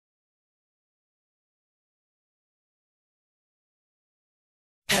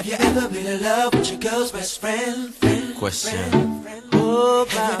Have you ever been in love with your girl's best friend? Question. Oh,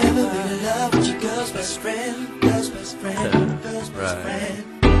 have you ever been in love with your girl's best friend? Girl's best friend, girl's best friend.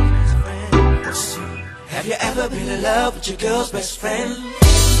 Have you ever been in love with your girl's best friend?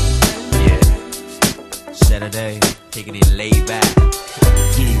 Yeah. Saturday, taking it laid back.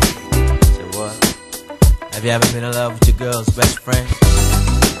 Yeah. Say what? Have you ever been in love with your girl's best friend?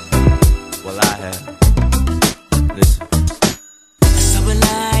 Well, I have. Listen. Summer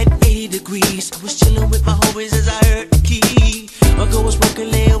night, 80 degrees. I was chilling with my homies as I heard the key. My girl was working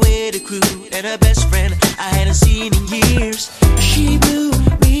late with the crew, and her best friend I hadn't seen in years. She blew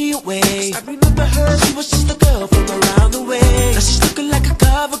me away. I remember her, she was just a girl from around the way. Now she's looking like a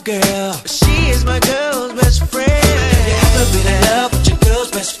cover girl, but she is my girl's best friend. Have you ever been in love with your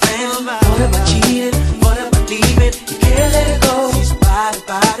girl's best friend? What am I cheating? What am I leaving? You can't let her go. She's about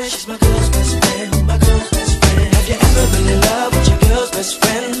it. She's my girl's best friend, my girl's best friend. Have you ever been in love with your girl's best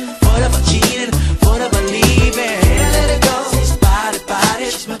friend? What am I cheating? What am I leaving? Can't let her go. She's about it.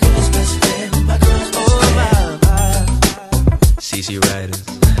 She's my girl's best friend, my girl's best friend. CC Riders,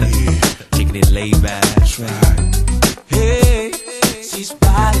 taking it laid back. That's right. Hey, she's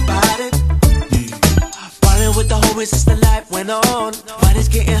about it. Partying with the homies as the night went on. Body's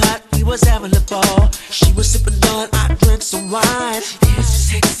getting hot, we was having a ball. She was sipping on, I drank some wine. She danced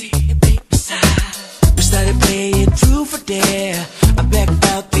sexy and beat beside. We started playing truth or dare. I backed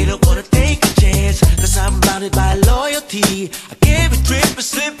out, didn't wanna take a chance, cause I'm bounded by loyalty. I gave it trip and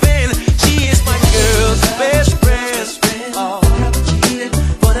slipping. She is my girl's best friend. Oh,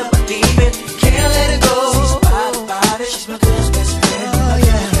 what am I leaving? Can't let her go. She's about it. She's my girl's best friend. Oh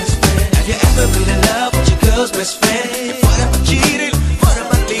yeah. Have you ever been in love with your girl's best friend? What am I cheating? What am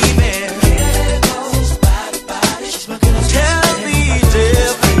I leaving? Can't let her go. She's about it. She's my girl's best friend. Tell me.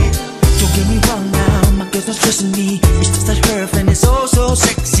 Don't get me wrong now, my girl's not stressing me. It's just that her friend is so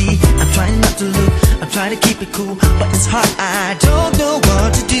sexy. I'm trying not to look, I'm trying to keep it cool, but it's hard, I don't know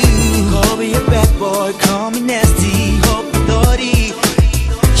what to do. Call me a bad boy, call me nasty, hope naughty.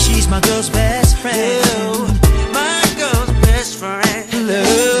 She's my girl's best friend. Hello, my girl's best friend.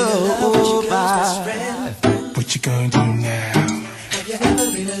 Hello, what you gonna do now? Have you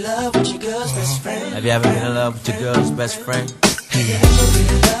ever been in love with your girl's best friend? Have you ever been in love with your girl's best friend? Have you ever been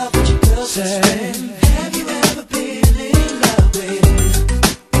in love with your girl's best friend?